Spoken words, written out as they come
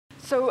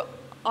So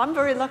I'm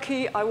very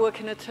lucky. I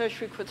work in a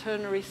tertiary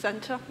quaternary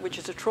center, which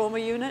is a trauma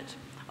unit.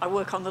 I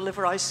work on the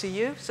liver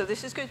ICU, so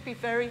this is going to be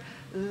very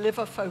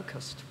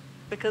liver-focused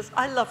because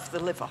I love the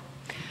liver.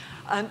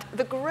 And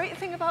the great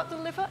thing about the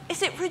liver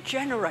is it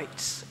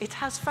regenerates. It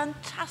has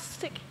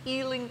fantastic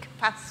healing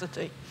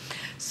capacity.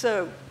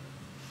 So,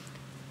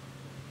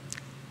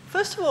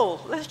 first of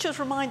all, let's just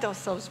remind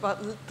ourselves about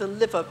the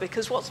liver,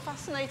 because what's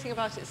fascinating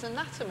about its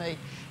anatomy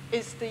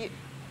is the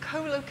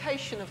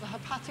co-location of the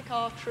hepatic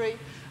artery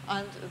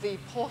and the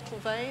portal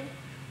vein,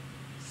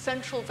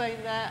 central vein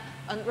there,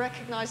 and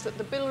recognize that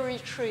the biliary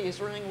tree is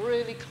running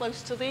really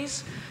close to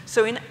these.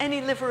 So in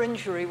any liver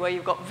injury where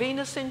you've got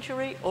venous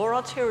injury or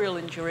arterial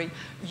injury,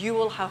 you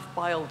will have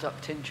bile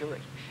duct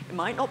injury. It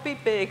might not be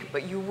big,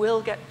 but you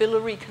will get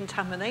biliary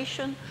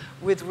contamination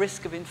with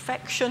risk of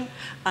infection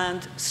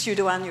and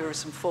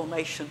pseudoaneurysm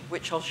formation,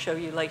 which I'll show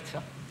you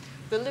later.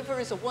 The liver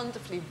is a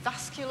wonderfully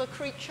vascular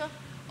creature,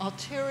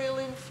 arterial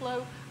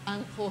inflow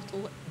and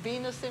portal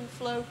venous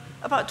inflow,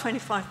 about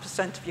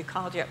 25% of your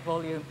cardiac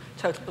volume,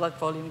 total blood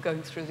volume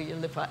going through your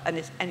liver, and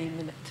it's any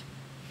minute.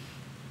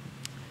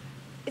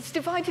 It's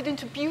divided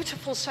into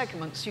beautiful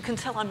segments. You can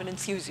tell I'm an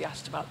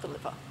enthusiast about the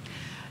liver.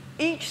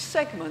 Each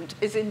segment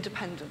is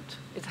independent.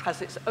 It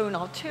has its own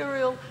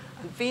arterial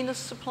and venous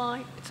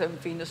supply, its own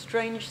venous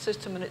drainage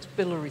system, and its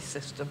biliary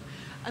system.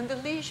 And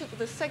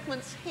the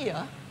segments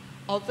here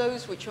are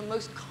those which are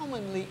most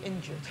commonly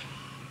injured.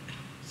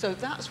 So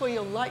that's where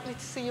you're likely to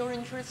see your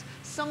injuries,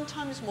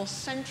 sometimes more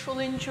central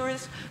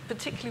injuries,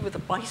 particularly with a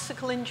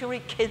bicycle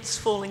injury, kids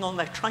falling on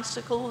their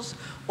tricycles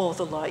or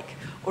the like,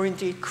 or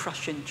indeed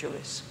crush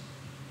injuries.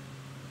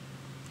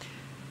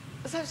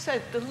 As I've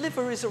said, the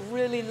liver is a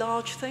really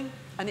large thing,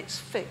 and it's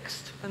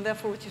fixed, and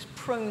therefore it is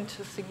prone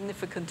to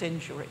significant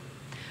injury,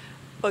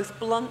 both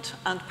blunt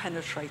and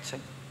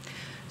penetrating.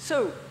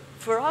 So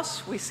for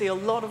us, we see a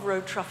lot of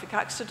road traffic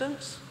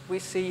accidents. We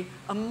see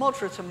a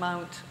moderate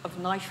amount of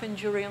knife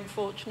injury,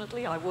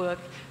 unfortunately. I work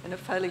in a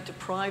fairly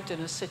deprived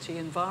inner city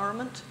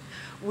environment.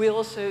 We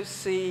also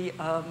see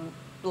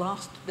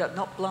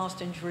not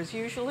blast injuries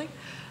usually,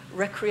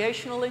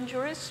 recreational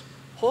injuries,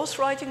 horse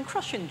riding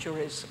crush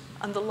injuries,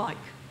 and the like.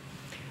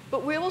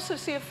 But we also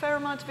see a fair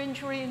amount of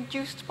injury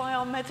induced by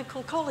our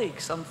medical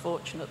colleagues,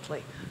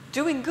 unfortunately.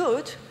 Doing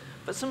good,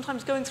 but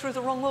sometimes going through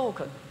the wrong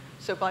organ.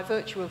 So by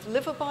virtue of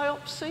liver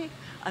biopsy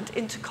and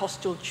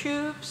intercostal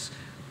tubes,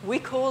 we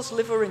cause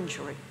liver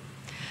injury.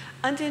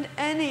 And in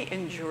any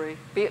injury,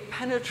 be it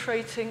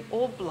penetrating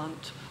or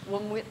blunt,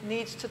 one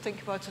needs to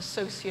think about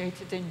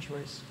associated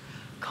injuries.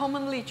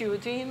 Commonly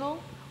duodenal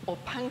or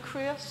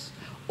pancreas,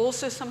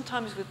 also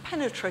sometimes with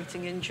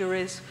penetrating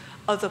injuries,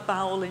 other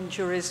bowel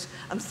injuries,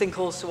 and think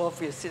also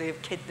obviously of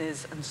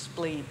kidneys and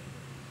spleen.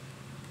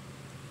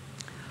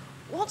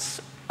 What's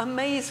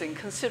amazing,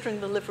 considering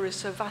the liver is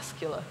so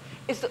vascular,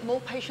 is that more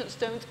patients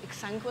don't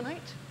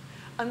exsanguinate,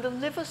 and the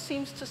liver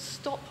seems to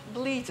stop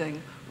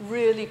bleeding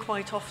really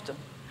quite often.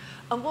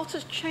 And what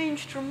has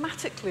changed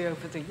dramatically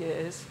over the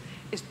years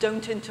is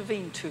don't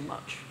intervene too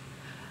much.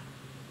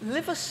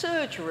 Liver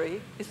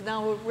surgery is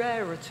now a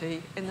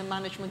rarity in the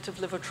management of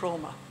liver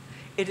trauma.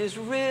 It is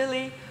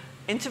really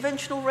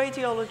interventional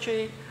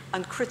radiology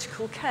and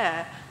critical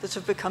care that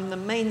have become the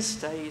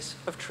mainstays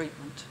of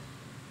treatment.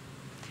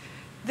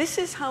 This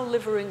is how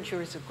liver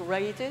injuries are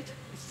graded.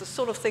 It's the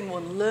sort of thing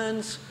one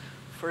learns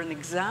for an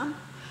exam,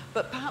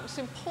 but perhaps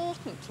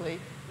importantly,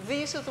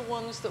 these are the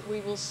ones that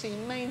we will see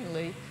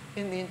mainly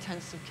in the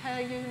intensive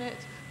care unit,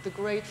 the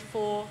grade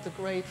 4, the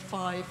grade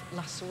 5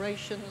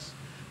 lacerations.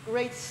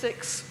 Grade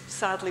 6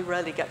 sadly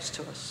rarely gets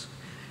to us,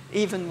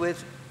 even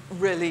with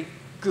really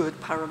good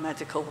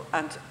paramedical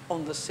and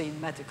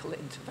on-the-scene medical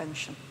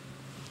intervention.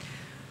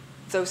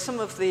 Though some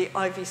of the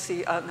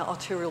IVC and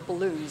arterial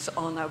balloons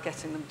are now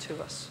getting them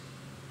to us.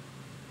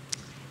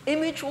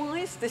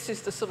 Image-wise, this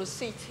is the sort of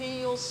CT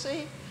you'll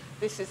see.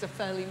 This is a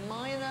fairly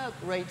minor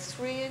grade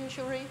 3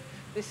 injury.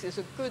 This is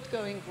a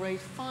good-going grade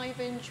 5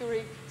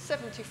 injury.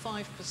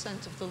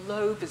 75% of the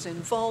lobe is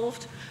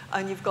involved,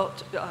 and you've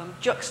got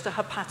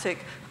juxtahepatic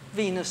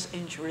venous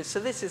injuries. So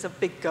this is a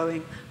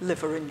big-going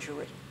liver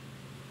injury.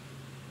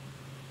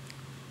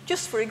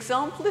 Just for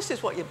example, this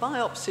is what your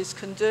biopsies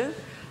can do.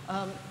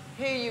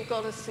 Here you've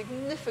got a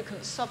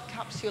significant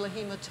subcapsular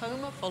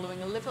hematoma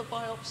following a liver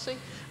biopsy,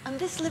 and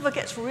this liver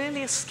gets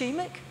really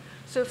ischemic.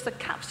 So if the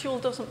capsule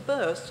doesn't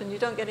burst and you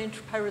don't get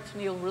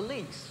intraperitoneal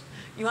release,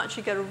 you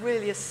actually get a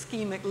really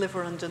ischemic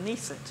liver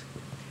underneath it.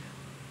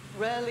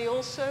 Rarely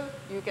also,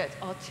 you get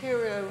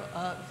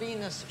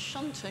arteriovenous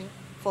shunting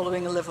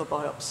following a liver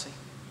biopsy.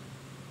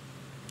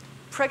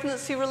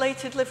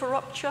 Pregnancy-related liver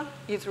rupture,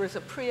 either as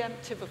a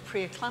preemptive of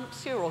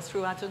preeclampsia or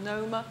through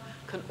adenoma,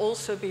 can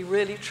also be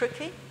really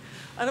tricky.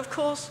 And of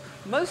course,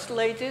 most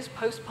ladies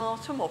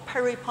postpartum or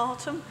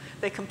peripartum,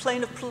 they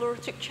complain of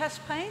pleuritic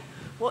chest pain.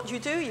 What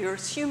do? You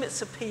assume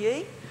it's a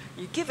PE,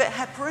 you give it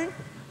heparin,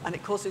 and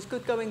it causes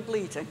good-going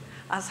bleeding,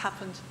 as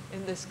happened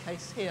in this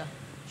case here.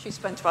 She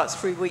spent about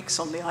 3 weeks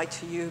on the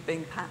ITU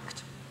being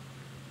packed.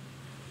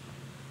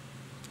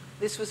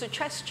 This was a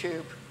chest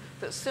tube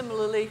that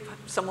similarly,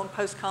 someone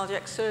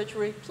post-cardiac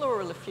surgery,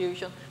 pleural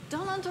effusion,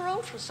 done under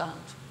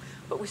ultrasound.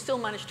 But we still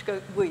managed to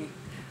go,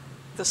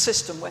 the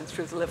system went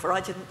through the liver.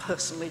 I didn't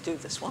personally do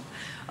this one.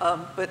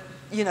 But,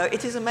 you know,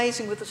 it is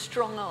amazing with a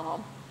strong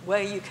arm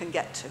where you can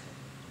get to.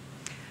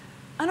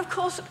 And of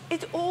course,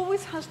 it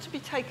always has to be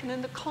taken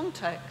in the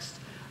context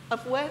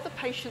of where the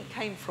patient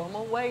came from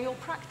or where you're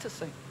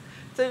practicing.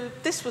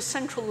 This was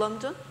central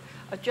London,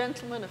 a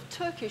gentleman of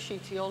Turkish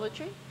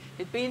etiology.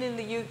 He'd been in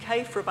the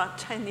UK for about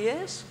 10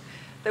 years.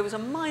 There was a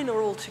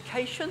minor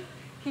altercation.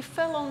 He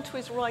fell onto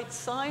his right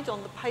side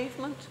on the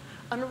pavement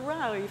and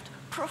arrived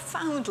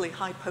profoundly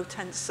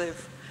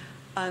hypotensive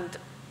and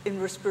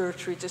in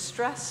respiratory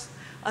distress.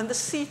 And the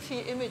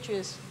CT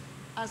images,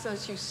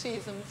 as you see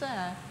them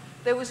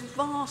there was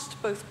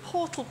vast both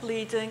portal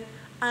bleeding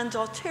and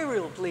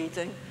arterial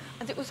bleeding,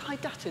 and it was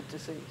hydatid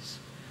disease.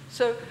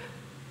 So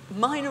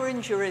minor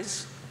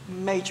injuries,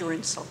 major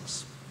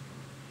insults.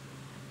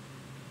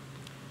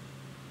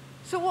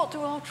 So what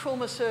do our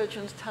trauma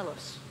surgeons tell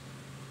us?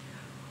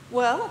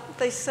 Well,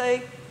 they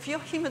say, if you're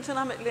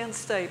hemodynamically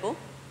unstable,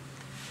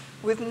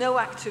 with no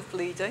active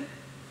bleeding,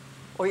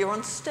 or you're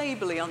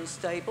unstably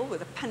unstable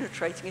with a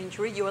penetrating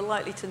injury, you are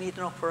likely to need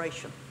an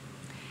operation.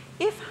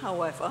 If,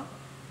 however,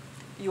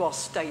 you are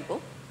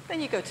stable, then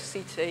you go to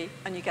CT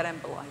and you get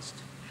embolized.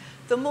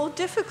 The more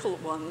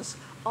difficult ones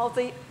are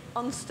the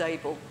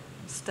unstable,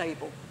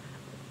 stable.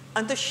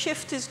 And the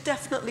shift is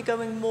definitely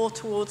going more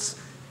towards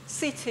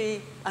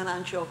CT and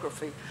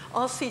angiography.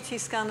 Our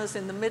CT scanners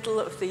in the middle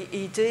of the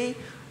ED,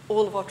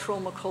 all of our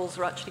trauma calls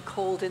are actually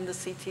called in the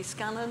CT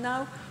scanner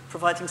now,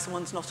 providing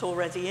someone's not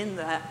already in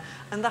there.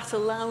 And that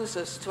allows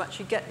us to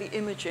actually get the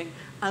imaging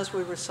as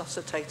we're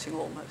resuscitating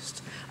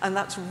almost. And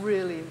that's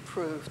really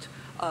improved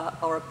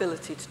our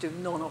ability to do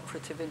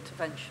non-operative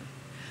intervention.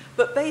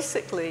 But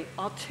basically,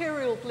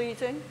 arterial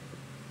bleeding,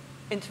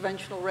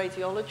 interventional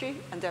radiology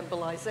and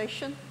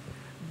embolization,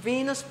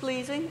 venous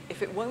bleeding,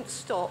 if it won't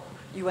stop,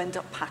 you end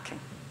up packing.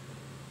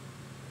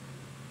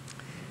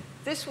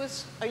 This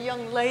was a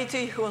young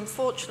lady who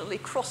unfortunately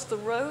crossed the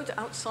road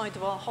outside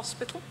of our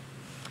hospital.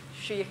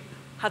 She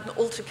had an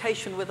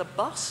altercation with a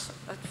bus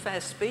at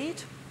fair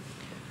speed.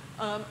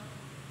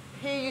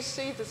 Here you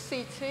see the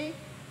CT.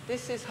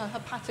 This is her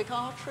hepatic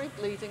artery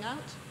bleeding out.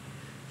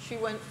 She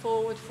went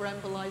forward for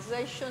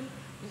embolization.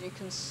 As you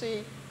can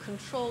see,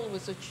 control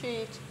was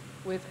achieved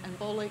with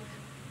embolic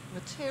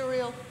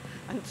material,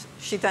 and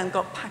she then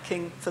got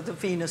packing for the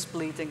venous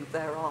bleeding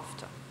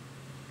thereafter.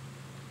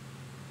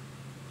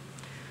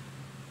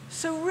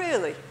 So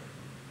really,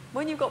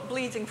 when you've got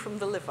bleeding from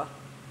the liver,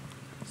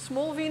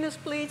 small venous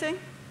bleeding,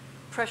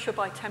 pressure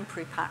by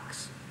temporary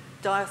packs,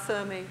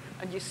 diathermy,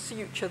 and you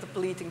suture the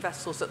bleeding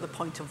vessels at the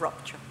point of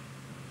rupture.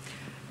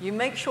 You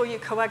make sure your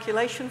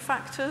coagulation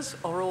factors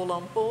are all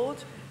on board.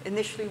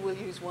 Initially, we'll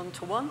use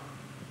 1:1,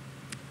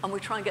 and we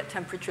try and get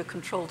temperature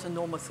control to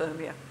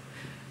normothermia.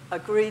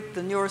 Agreed,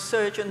 the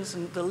neurosurgeons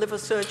and the liver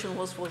surgeon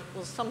will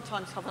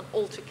sometimes have an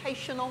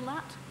altercation on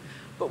that,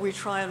 but we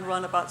try and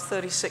run about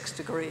 36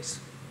 degrees.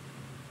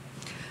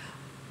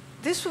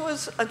 This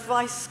was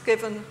advice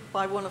given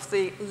by one of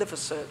the liver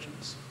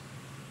surgeons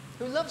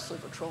who loves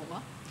liver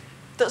trauma,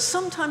 that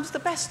sometimes the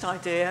best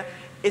idea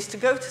is to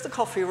go to the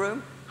coffee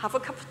room, have a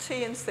cup of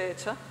tea in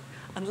theatre,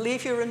 and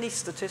leave your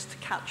anaesthetist to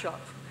catch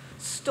up.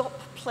 Stop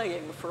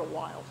playing for a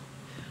while.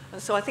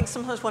 And so I think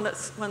sometimes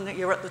when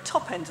you're at the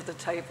top end of the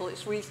table,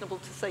 it's reasonable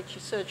to say to your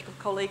surgical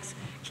colleagues,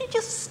 can you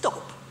just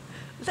stop?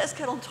 Let's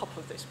get on top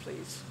of this,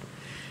 please.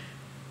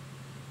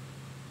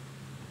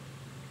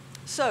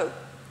 So,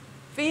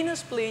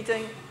 venous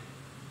bleeding,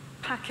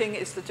 packing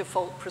is the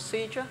default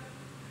procedure.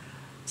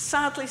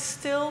 Sadly,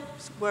 still,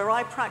 where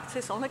I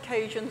practice, on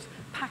occasions,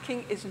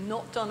 packing is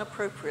not done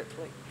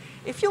appropriately.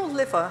 If your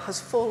liver has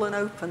fallen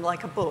open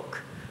like a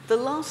book, the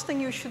last thing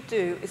you should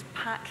do is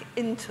pack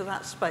into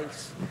that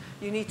space.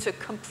 You need to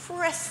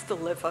compress the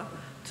liver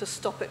to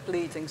stop it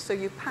bleeding. So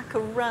you pack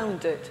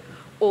around it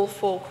all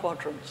 4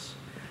 quadrants.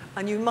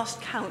 And you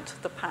must count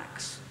the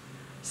packs.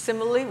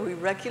 Similarly, we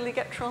regularly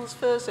get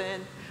transfers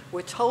in.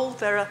 We're told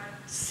there are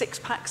 6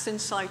 packs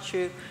inside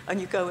you, and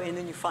you go in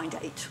and you find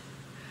 8.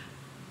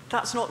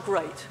 That's not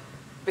great,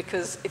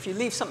 because if you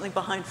leave something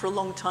behind for a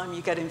long time,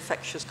 you get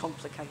infectious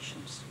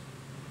complications.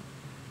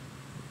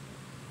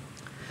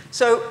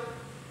 So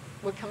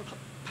we're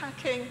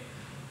packing,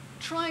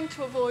 trying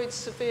to avoid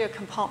severe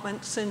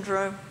compartment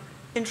syndrome,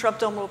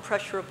 intra-abdominal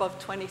pressure above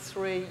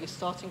 23. You're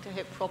starting to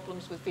hit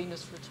problems with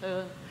venous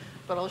return.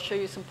 But I'll show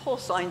you some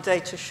porcine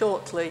data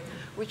shortly,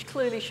 which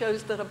clearly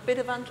shows that a bit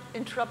of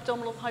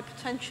intra-abdominal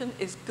hypertension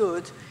is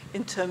good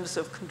in terms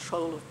of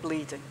control of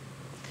bleeding.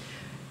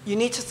 You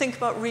need to think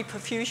about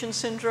reperfusion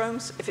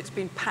syndromes. If it's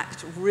been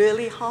packed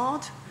really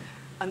hard,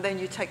 and then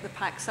you take the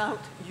packs out,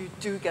 you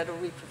do get a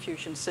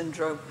reperfusion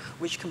syndrome,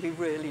 which can be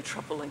really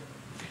troubling.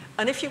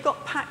 And if you've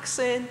got packs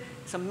in,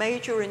 it's a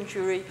major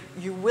injury,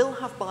 you will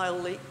have bile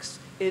leaks,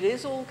 it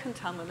is all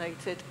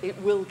contaminated, it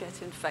will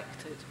get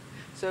infected.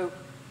 So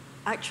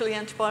actually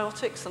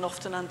antibiotics and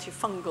often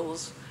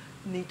antifungals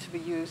need to be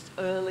used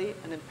early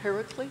and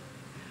empirically.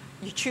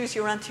 You choose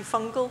your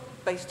antifungal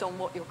based on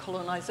what your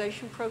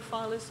colonization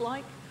profile is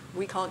like.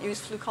 We can't use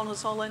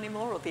fluconazole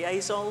anymore, or the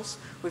azoles.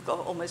 We've got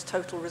almost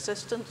total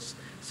resistance,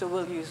 so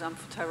we'll use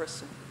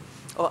amphotericin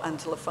or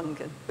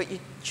antilofungin. But you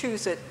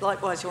choose it,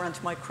 likewise your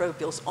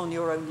antimicrobials, on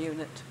your own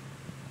unit.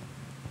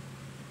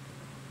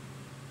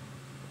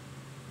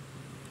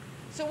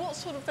 So what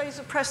sort of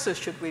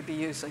vasopressors should we be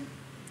using?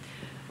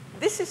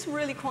 This is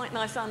really quite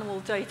nice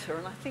animal data,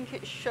 and I think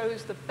it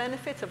shows the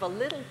benefit of a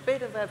little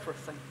bit of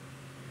everything,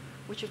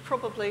 which is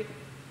probably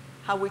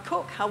how we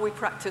cook, how we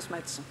practice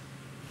medicine.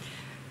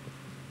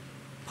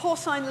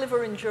 Porcine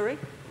liver injury.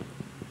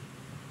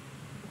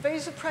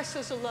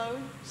 Vasopressors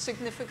alone,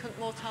 significant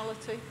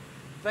mortality.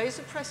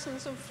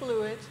 Vasopressors and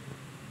fluid,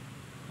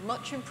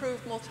 much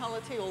improved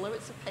mortality, although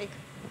it's a pig.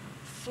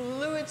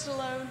 Fluids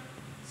alone,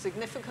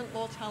 significant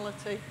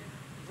mortality.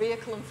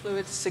 Vehicle and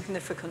fluids,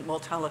 significant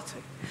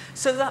mortality.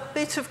 So that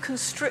bit of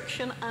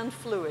constriction and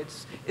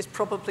fluids is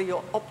probably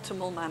your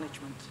optimal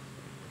management.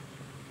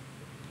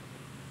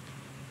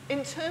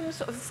 In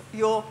terms of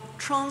your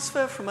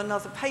transfer from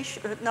another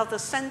patient, another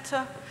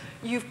center,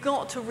 you've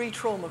got to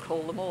re-trauma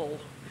call them all.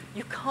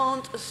 You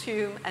can't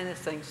assume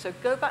anything. So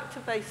go back to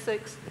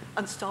basics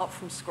and start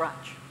from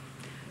scratch.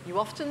 You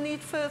often need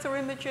further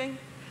imaging,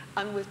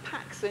 and with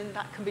Paxin,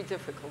 that can be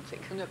difficult.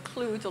 It can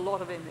occlude a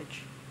lot of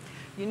image.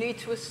 You need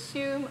to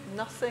assume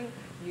nothing.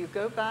 You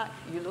go back,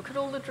 you look at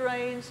all the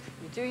drains,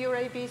 you do your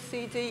A, B,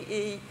 C, D,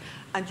 E,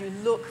 and you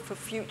look for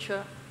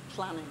future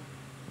planning.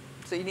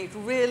 So you need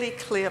really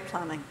clear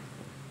planning.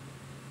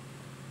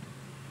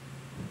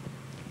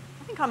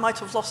 I think I might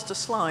have lost a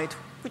slide,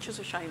 which is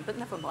a shame, but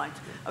never mind.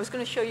 I was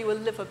going to show you a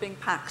liver being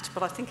packed,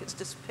 but I think it's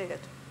disappeared.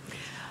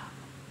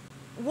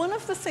 One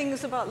of the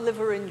things about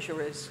liver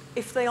injuries,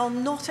 if they are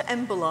not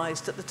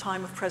embolized at the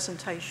time of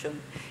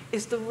presentation,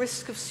 is the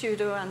risk of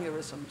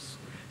pseudoaneurysms.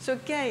 So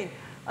again,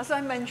 as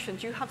I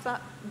mentioned, you have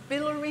that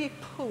biliary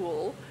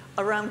pool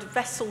around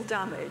vessel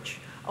damage,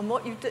 and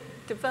what you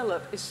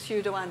develop is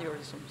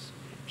pseudoaneurysms.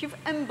 If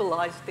you've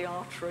embolized the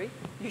artery,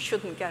 you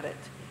shouldn't get it.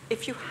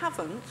 If you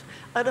haven't,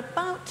 at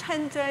about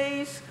 10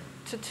 days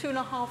to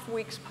 2.5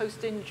 weeks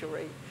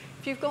post-injury,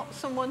 if you've got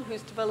someone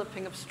who's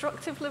developing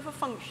obstructive liver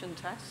function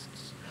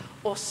tests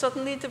or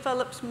suddenly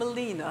develops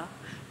melena,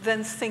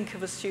 then think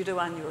of a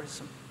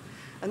pseudoaneurysm.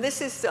 And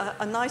this is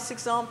a nice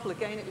example.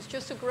 Again, it was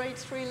just a grade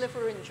 3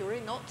 liver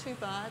injury, not too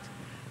bad.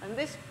 And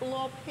this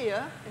blob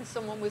here in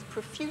someone with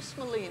profuse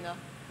melena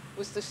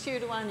was the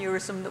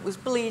pseudoaneurysm that was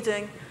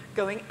bleeding,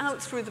 going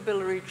out through the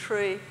biliary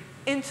tree,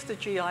 into the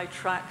GI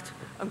tract,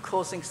 and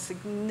causing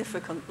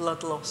significant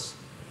blood loss.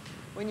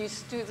 When you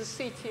do the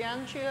CT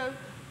angio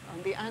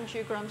and the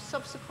angiogram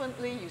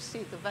subsequently, you see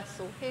the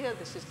vessel here.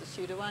 This is the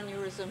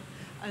pseudoaneurysm.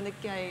 And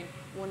again,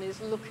 one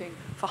is looking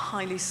for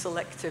highly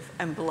selective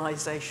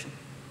embolization.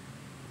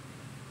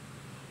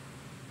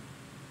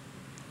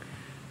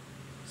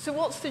 So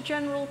what's the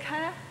general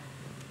care?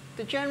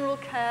 The general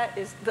care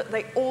is that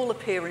they all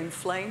appear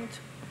inflamed,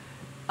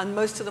 and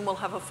most of them will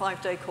have a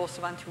 5-day course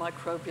of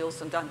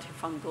antimicrobials and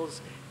antifungals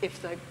if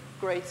they're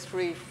grade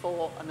 3,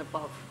 4, and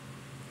above.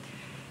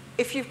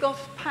 If you've got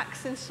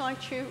PAX in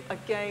situ,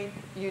 again,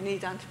 you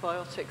need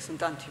antibiotics and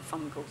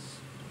antifungals.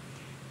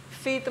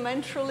 Feed them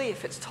enterally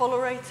if it's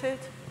tolerated.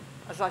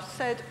 As I've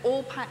said,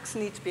 all PAX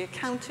need to be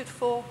accounted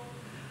for.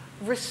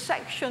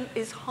 Resection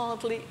is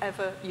hardly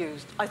ever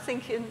used. I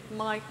think in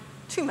my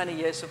too many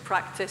years of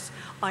practice,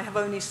 I have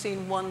only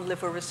seen one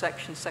liver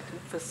resection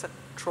for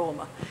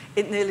trauma.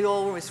 It nearly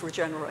always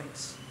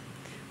regenerates.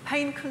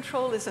 Pain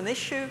control is an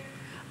issue,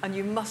 and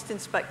you must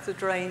inspect the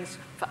drains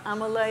for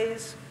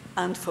amylase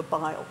and for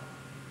bile.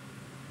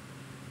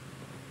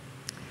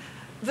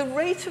 The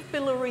rate of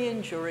biliary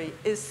injury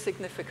is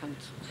significant,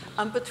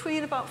 and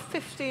between about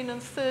 15 and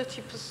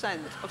 30%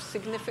 of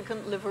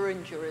significant liver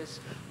injuries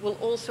will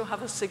also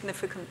have a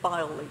significant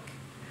bile leak.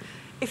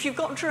 If you've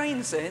got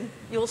drains in,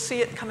 you'll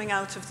see it coming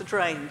out of the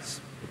drains,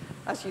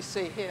 as you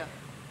see here.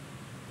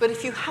 But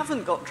if you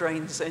haven't got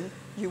drains in,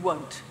 you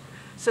won't.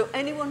 So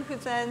anyone who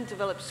then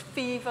develops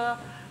fever,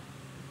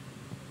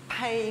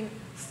 pain,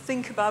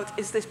 think about,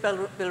 is this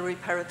biliary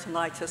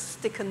peritonitis?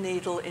 Stick a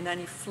needle in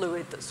any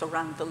fluid that's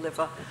around the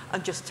liver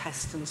and just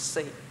test and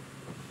see.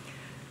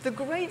 The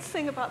great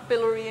thing about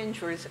biliary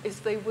injuries is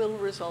they will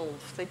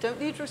resolve. They don't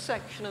need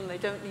resection and they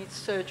don't need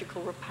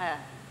surgical repair.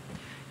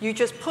 You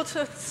just put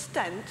a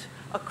stent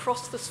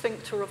across the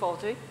sphincter of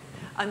Oddi,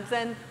 and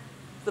then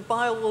the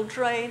bile will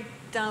drain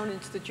down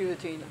into the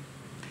duodenum.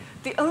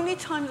 The only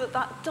time that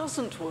that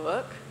doesn't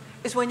work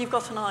is when you've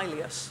got an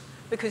ileus,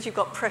 because you've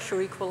got pressure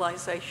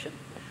equalization.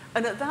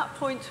 And at that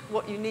point,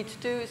 what you need to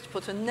do is to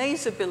put a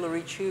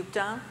nasobiliary tube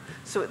down.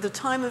 So at the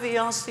time of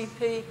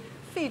ERCP,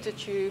 feed a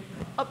tube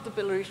up the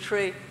biliary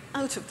tree,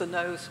 out of the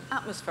nose,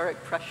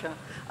 atmospheric pressure,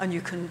 and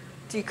you can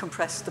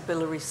decompress the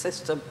biliary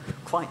system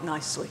quite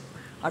nicely.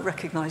 I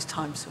recognize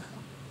time's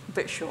a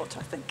bit short,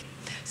 I think.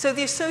 So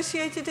the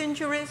associated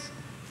injuries,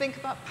 think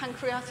about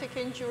pancreatic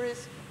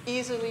injuries,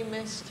 easily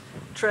missed.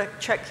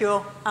 Check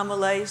your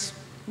amylase,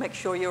 make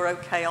sure you're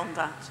okay on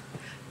that.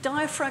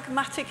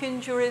 Diaphragmatic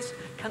injuries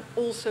can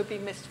also be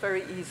missed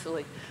very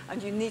easily,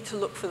 and you need to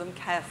look for them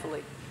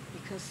carefully.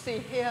 You can see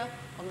here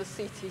on the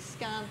CT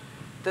scan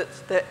that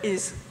there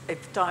is a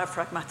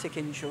diaphragmatic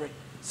injury.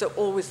 So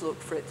always look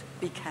for it.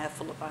 Be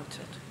careful about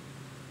it.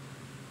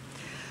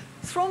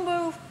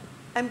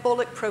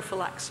 Thromboembolic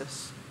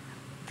prophylaxis.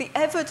 The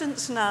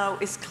evidence now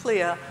is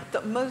clear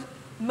that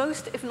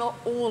most, if not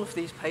all, of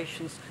these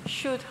patients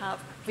should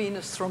have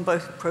venous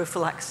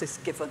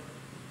thromboprophylaxis given.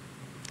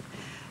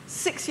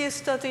 6-year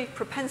study,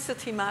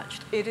 propensity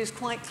matched, it is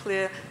quite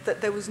clear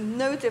that there was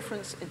no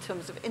difference in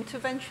terms of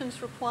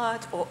interventions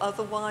required or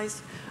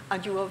otherwise,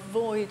 and you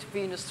avoid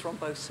venous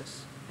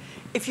thrombosis.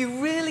 If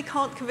you really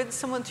can't convince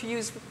someone to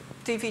use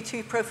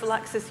DVT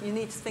prophylaxis, you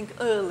need to think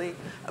early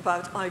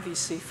about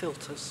IVC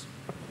filters.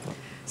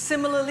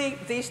 Similarly,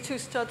 these two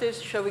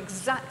studies show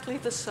exactly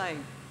the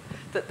same,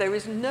 that there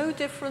is no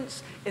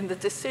difference in the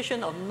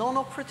decision of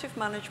non-operative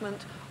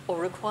management or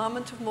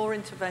requirement of more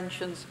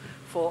interventions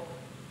for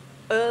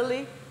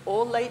early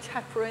or late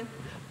heparin,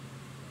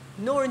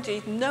 nor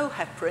indeed no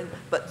heparin,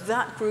 but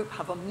that group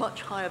have a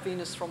much higher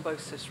venous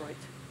thrombosis rate.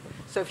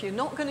 So if you're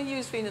not going to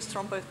use venous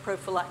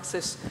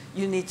thromboprophylaxis,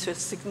 you need to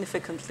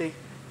significantly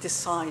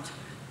decide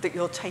that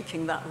you're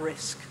taking that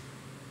risk.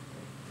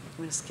 I'm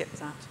going to skip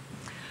that.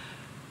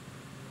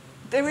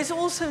 There is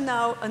also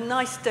now a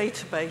nice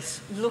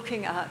database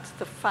looking at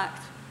the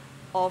fact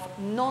of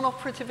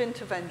non-operative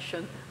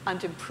intervention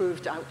and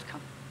improved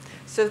outcome.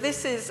 So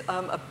this is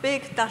a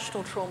big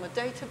national trauma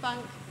data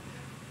bank,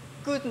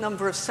 good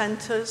number of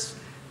centers.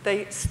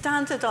 They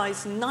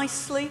standardize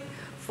nicely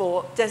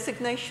for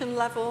designation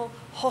level,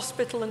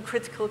 hospital and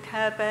critical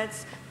care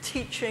beds,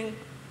 teaching,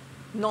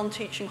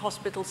 non-teaching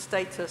hospital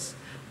status,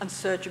 and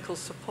surgical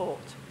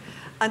support.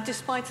 And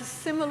despite a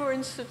similar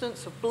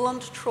incidence of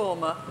blunt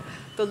trauma,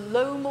 the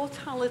low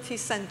mortality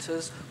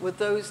centers were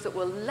those that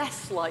were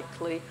less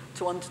likely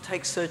to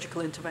undertake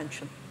surgical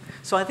intervention.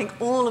 So I think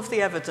all of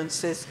the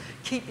evidence is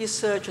keep your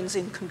surgeons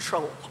in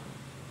control.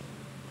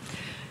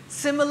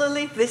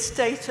 Similarly, this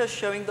data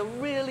showing the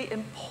really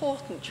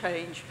important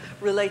change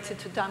related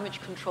to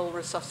damage control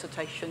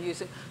resuscitation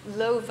using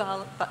low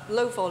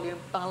volume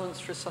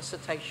balanced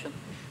resuscitation.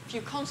 If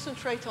you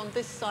concentrate on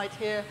this side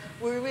here,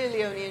 we're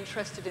really only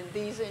interested in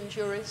these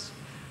injuries.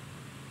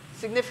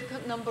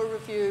 Significant number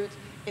reviewed.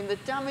 In the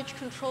damage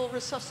control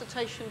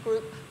resuscitation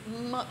group,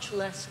 much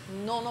less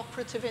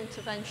non-operative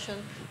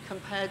intervention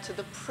compared to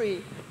the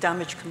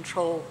pre-damage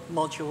control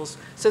modules.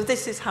 So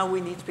this is how we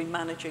need to be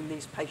managing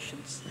these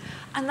patients.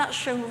 And that's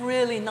shown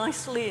really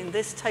nicely in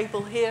this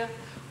table here,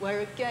 where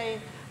again,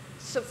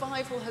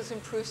 survival has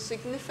improved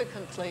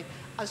significantly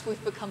as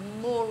we've become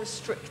more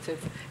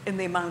restrictive in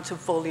the amount of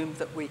volume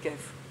that we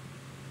give.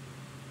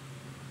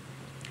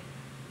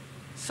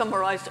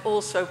 Summarized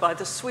also by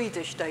the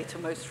Swedish data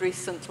most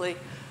recently,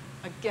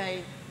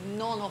 again,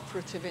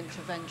 non-operative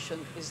intervention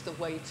is the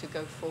way to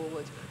go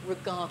forward,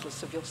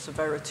 regardless of your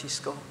severity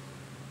score.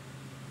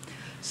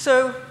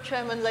 So,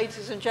 Chairman,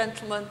 ladies and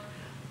gentlemen,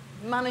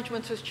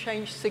 management has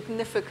changed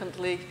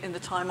significantly in the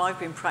time I've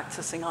been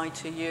practicing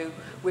ITU.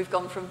 We've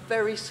gone from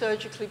very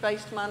surgically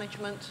based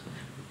management,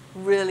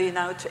 really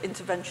now to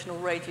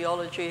interventional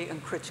radiology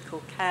and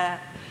critical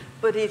care,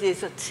 but it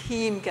is a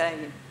team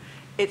game.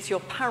 It's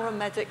your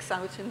paramedics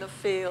out in the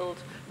field,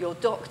 your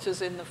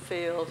doctors in the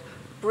field,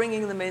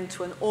 bringing them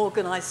into an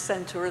organized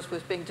center as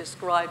was being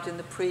described in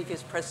the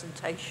previous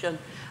presentation,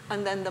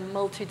 and then the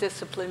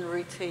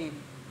multidisciplinary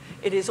team.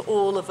 It is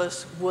all of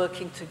us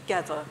working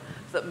together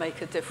that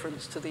make a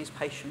difference to these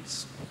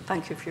patients.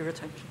 Thank you for your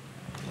attention.